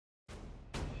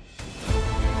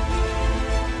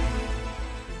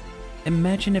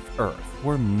Imagine if Earth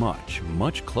were much,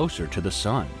 much closer to the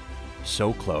Sun.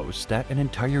 So close that an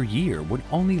entire year would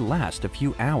only last a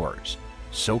few hours.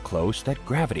 So close that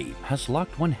gravity has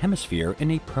locked one hemisphere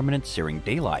in a permanent searing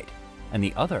daylight and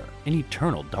the other in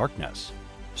eternal darkness.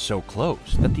 So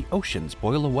close that the oceans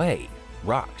boil away,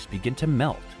 rocks begin to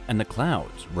melt, and the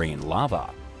clouds rain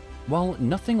lava. While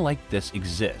nothing like this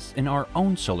exists in our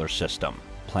own solar system,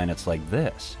 planets like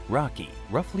this, rocky,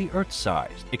 roughly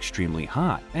Earth-sized, extremely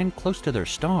hot, and close to their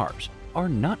stars, are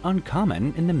not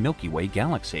uncommon in the Milky Way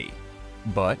galaxy.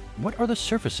 But what are the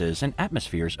surfaces and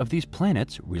atmospheres of these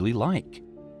planets really like?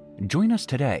 Join us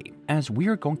today as we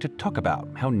are going to talk about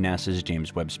how NASA's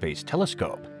James Webb Space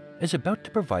Telescope is about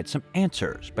to provide some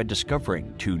answers by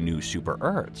discovering two new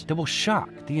super-Earths that will shock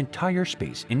the entire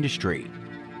space industry.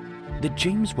 The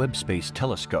James Webb Space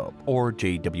Telescope, or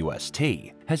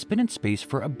JWST, has been in space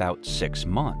for about 6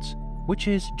 months, which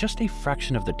is just a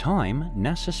fraction of the time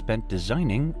NASA spent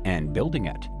designing and building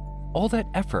it. All that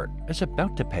effort is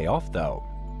about to pay off, though.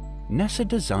 NASA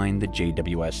designed the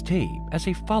JWST as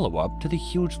a follow-up to the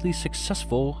hugely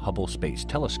successful Hubble Space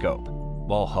Telescope.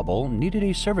 While Hubble needed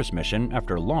a service mission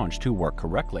after launch to work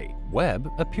correctly,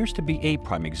 Webb appears to be a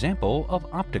prime example of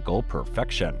optical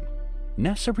perfection.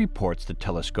 NASA reports the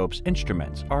telescope's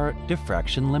instruments are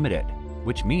diffraction limited,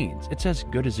 which means it's as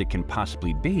good as it can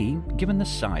possibly be given the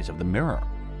size of the mirror.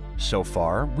 So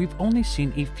far, we've only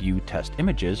seen a few test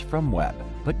images from Webb,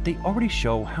 but they already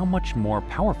show how much more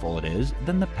powerful it is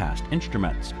than the past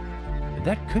instruments.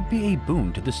 That could be a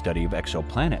boon to the study of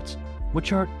exoplanets,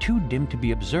 which are too dim to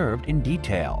be observed in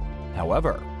detail.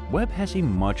 However, Webb has a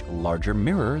much larger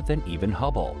mirror than even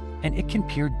Hubble, and it can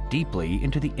peer deeply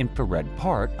into the infrared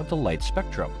part of the light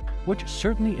spectrum, which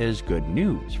certainly is good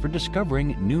news for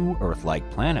discovering new Earth-like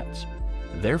planets.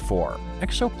 Therefore,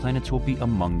 exoplanets will be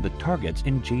among the targets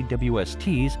in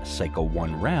JWST's Cycle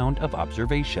 1 round of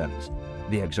observations.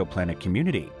 The exoplanet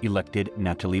community elected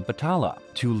Natalie Batalla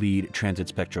to lead transit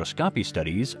spectroscopy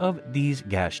studies of these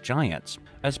gas giants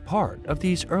as part of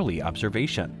these early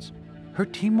observations. Her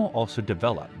team will also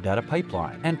develop data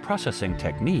pipeline and processing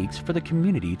techniques for the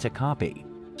community to copy.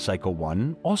 Cycle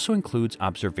 1 also includes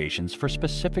observations for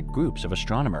specific groups of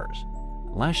astronomers.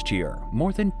 Last year,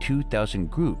 more than 2,000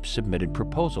 groups submitted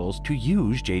proposals to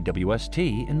use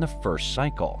JWST in the first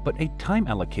cycle, but a time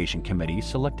allocation committee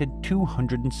selected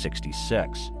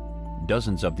 266.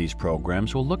 Dozens of these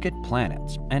programs will look at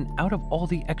planets, and out of all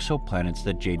the exoplanets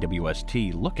that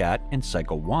JWST look at in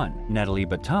Cycle 1, Natalie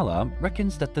Batalla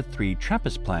reckons that the 3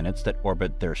 TRAPPIST planets that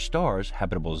orbit their star's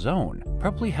habitable zone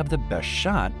probably have the best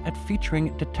shot at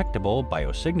featuring detectable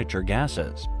biosignature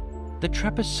gases. The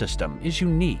TRAPPIST system is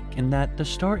unique in that the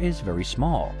star is very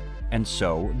small, and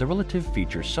so the relative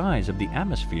feature size of the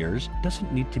atmospheres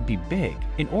doesn't need to be big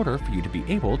in order for you to be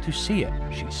able to see it,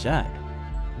 she said.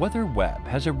 Whether Webb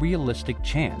has a realistic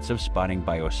chance of spotting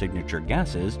biosignature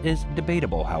gases is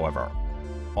debatable, however.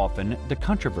 Often, the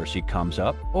controversy comes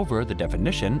up over the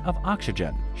definition of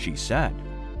oxygen, she said.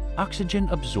 Oxygen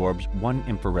absorbs 1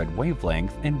 infrared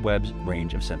wavelength in Webb's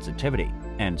range of sensitivity,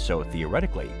 and so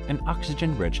theoretically, an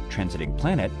oxygen-rich transiting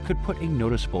planet could put a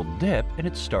noticeable dip in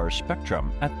its star's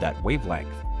spectrum at that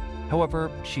wavelength. However,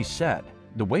 she said,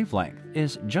 the wavelength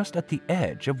is just at the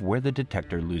edge of where the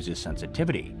detector loses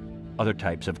sensitivity. Other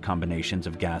types of combinations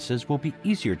of gases will be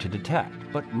easier to detect,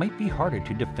 but might be harder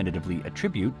to definitively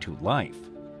attribute to life.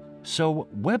 So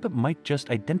Webb might just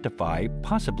identify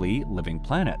possibly living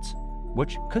planets,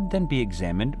 which could then be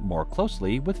examined more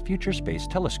closely with future space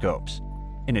telescopes.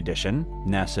 In addition,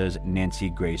 NASA's Nancy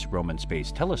Grace Roman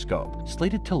Space Telescope,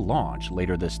 slated to launch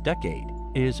later this decade,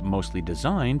 is mostly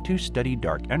designed to study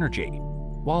dark energy,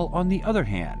 while on the other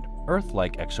hand,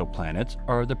 Earth-like exoplanets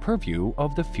are the purview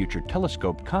of the future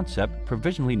telescope concept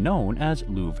provisionally known as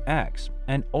LUV-X,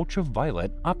 an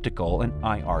ultraviolet optical and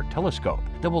IR telescope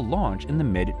that will launch in the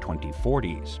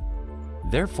mid-2040s.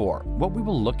 Therefore, what we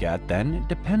will look at then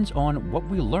depends on what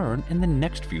we learn in the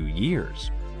next few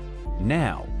years.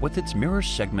 Now, with its mirror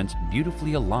segments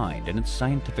beautifully aligned and its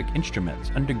scientific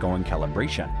instruments undergoing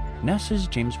calibration, NASA's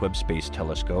James Webb Space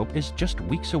Telescope is just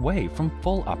weeks away from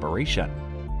full operation.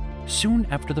 Soon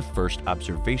after the first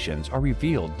observations are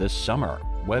revealed this summer,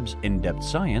 Webb's in-depth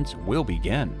science will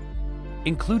begin.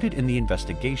 Included in the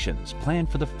investigations planned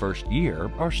for the first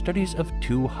year are studies of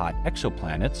 2 hot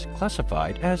exoplanets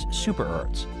classified as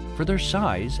super-Earths for their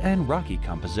size and rocky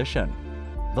composition: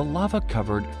 the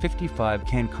lava-covered 55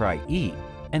 CANCRIE E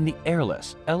and the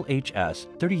airless LHS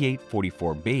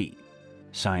 3844b.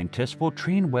 Scientists will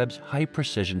train Webb's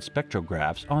high-precision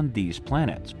spectrographs on these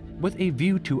planets, with a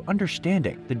view to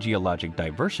understanding the geologic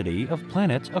diversity of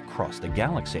planets across the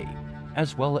galaxy.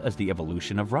 as well as the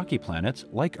evolution of rocky planets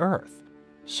like Earth.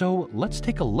 So let's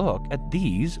take a look at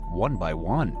these one by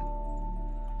one.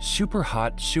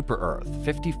 Superhot Super-Earth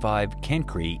 55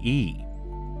 CANCRIE E.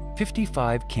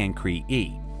 55 CANCRIE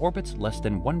E orbits less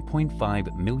than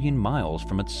 1.5 million miles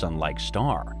from its Sun-like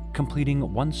star,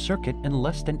 completing one circuit in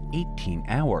less than 18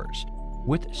 hours.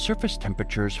 With surface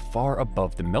temperatures far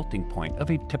above the melting point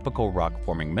of a typical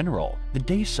rock-forming mineral, the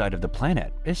day side of the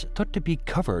planet is thought to be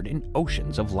covered in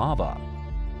oceans of lava.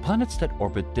 Planets that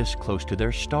orbit this close to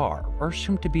their star are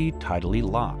assumed to be tidally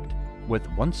locked, with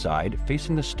one side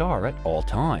facing the star at all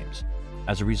times.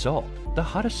 As a result, the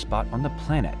hottest spot on the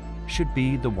planet should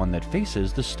be the one that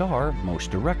faces the star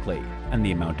most directly, and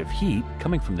the amount of heat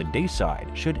coming from the day side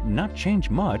should not change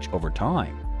much over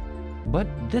time. But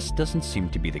this doesn't seem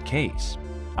to be the case.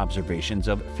 Observations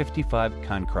of 55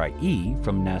 CANCRIE E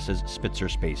from NASA's Spitzer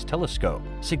Space Telescope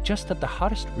suggest that the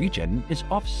hottest region is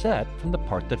offset from the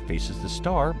part that faces the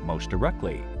star most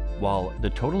directly, while the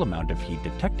total amount of heat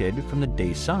detected from the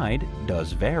day side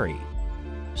does vary.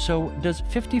 So, does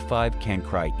 55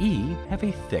 CANCRIE E have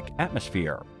a thick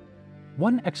atmosphere?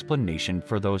 One explanation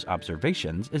for those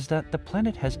observations is that the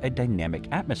planet has a dynamic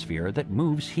atmosphere that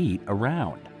moves heat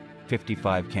around.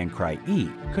 55 CANCRIE E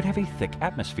could have a thick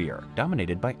atmosphere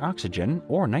dominated by oxygen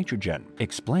or nitrogen,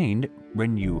 explained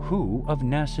Renyu Hu of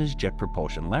NASA's Jet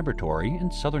Propulsion Laboratory in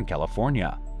Southern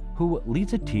California, who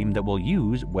leads a team that will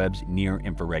use Webb's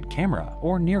Near-Infrared Camera,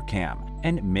 or NIRCam,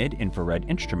 and Mid-Infrared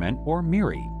Instrument, or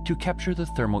MIRI, to capture the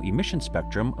thermal emission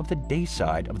spectrum of the day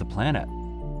side of the planet.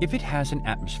 If it has an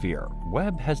atmosphere,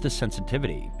 Webb has the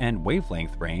sensitivity and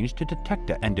wavelength range to detect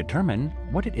it and determine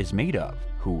what it is made of,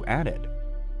 Hu added.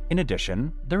 In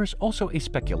addition, there is also a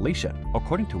speculation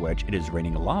according to which it is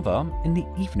raining lava in the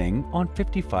evening on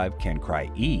 55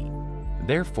 CANCRIE E.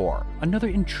 Therefore, another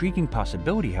intriguing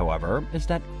possibility, however, is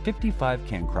that 55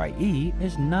 CANCRIE E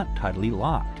is not tidally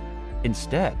locked.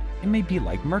 Instead, it may be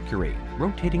like Mercury,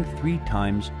 rotating 3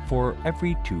 times for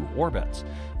every 2 orbits.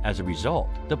 As a result,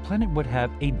 the planet would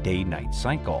have a day-night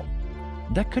cycle.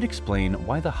 That could explain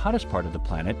why the hottest part of the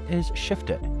planet is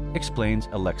shifted, explains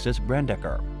Alexis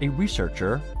Brandecker, a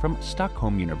researcher from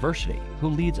Stockholm University who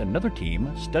leads another team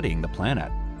studying the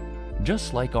planet.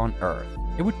 Just like on Earth,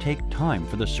 it would take time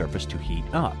for the surface to heat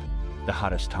up. The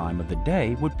hottest time of the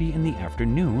day would be in the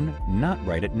afternoon, not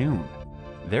right at noon.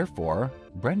 Therefore,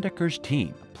 Brandecker's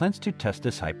team plans to test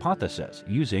this hypothesis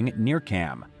using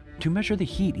NIRCam to measure the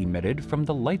heat emitted from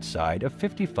the light side of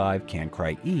 55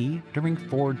 CANCRIE E during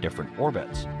 4 different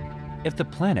orbits. If the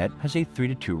planet has a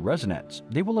 3-to-2 resonance,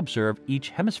 they will observe each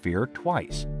hemisphere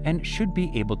twice and should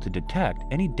be able to detect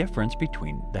any difference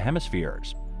between the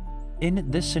hemispheres. In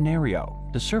this scenario,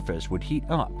 the surface would heat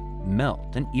up,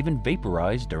 melt, and even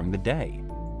vaporize during the day,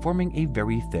 forming a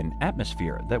very thin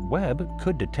atmosphere that Webb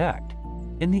could detect.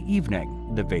 In the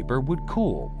evening, the vapor would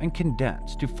cool and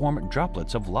condense to form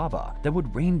droplets of lava that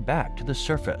would rain back to the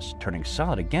surface, turning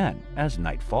solid again as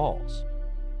night falls.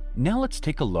 Now let's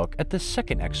take a look at the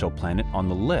second exoplanet on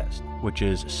the list, which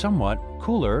is somewhat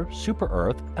cooler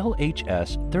super-Earth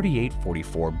LHS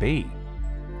 3844b.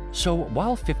 So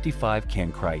while 55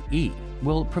 CANCRIE E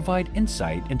will provide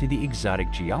insight into the exotic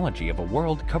geology of a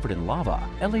world covered in lava,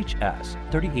 LHS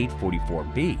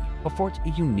 3844b affords a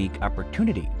unique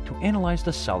opportunity to analyze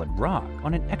the solid rock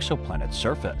on an exoplanet's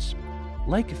surface.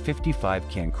 Like 55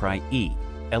 CANCRIE E,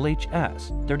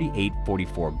 LHS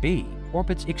 3844b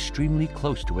orbits extremely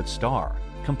close to its star,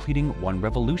 completing one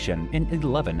revolution in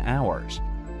 11 hours.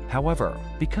 However,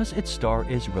 because its star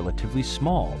is relatively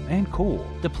small and cool,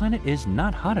 the planet is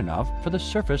not hot enough for the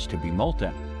surface to be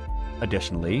molten.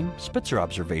 Additionally, Spitzer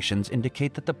observations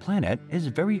indicate that the planet is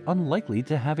very unlikely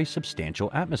to have a substantial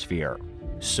atmosphere.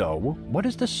 So, what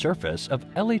is the surface of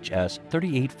LHS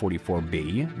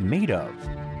 3844b made of?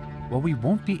 Well, we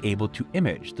won't be able to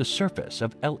image the surface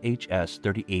of LHS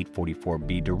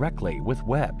 3844b directly with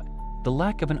Webb. The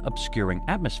lack of an obscuring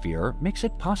atmosphere makes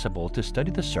it possible to study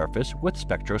the surface with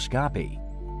spectroscopy.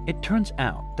 It turns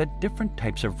out that different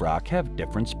types of rock have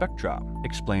different spectra,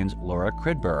 explains Laura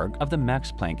Kridberg of the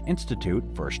Max Planck Institute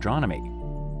for Astronomy.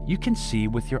 You can see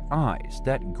with your eyes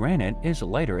that granite is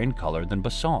lighter in color than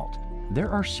basalt.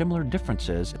 There are similar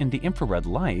differences in the infrared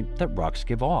light that rocks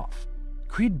give off.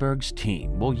 Kridberg's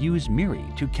team will use MIRI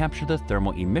to capture the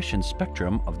thermal emission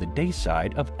spectrum of the day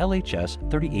side of LHS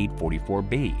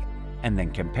 3844b, and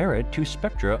then compare it to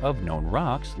spectra of known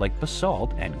rocks like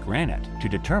basalt and granite to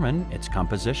determine its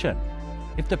composition.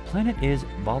 If the planet is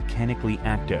volcanically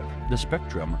active, the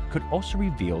spectrum could also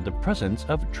reveal the presence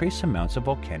of trace amounts of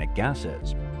volcanic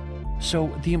gases.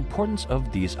 So the importance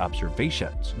of these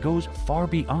observations goes far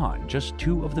beyond just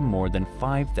 2 of the more than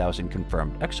 5,000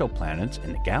 confirmed exoplanets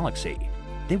in the galaxy.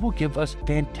 They will give us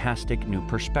fantastic new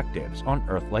perspectives on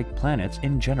Earth-like planets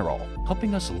in general,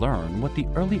 helping us learn what the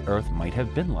early Earth might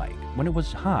have been like when it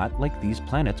was hot like these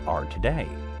planets are today,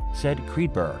 said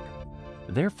Kreidberg.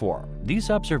 Therefore, these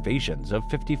observations of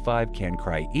 55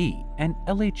 CANCRIE E and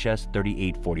LHS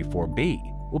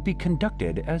 3844b will be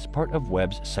conducted as part of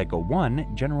Webb's Cycle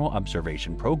 1 General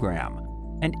Observation Program.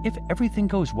 And if everything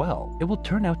goes well, it will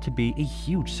turn out to be a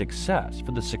huge success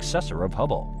for the successor of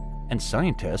Hubble and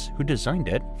scientists who designed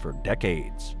it for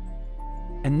decades.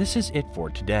 And this is it for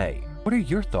today. What are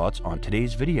your thoughts on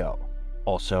today's video?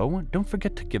 Also, don't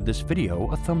forget to give this video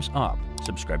a thumbs up,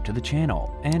 subscribe to the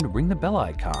channel, and ring the bell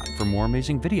icon for more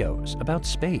amazing videos about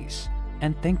space.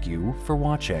 And thank you for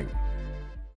watching.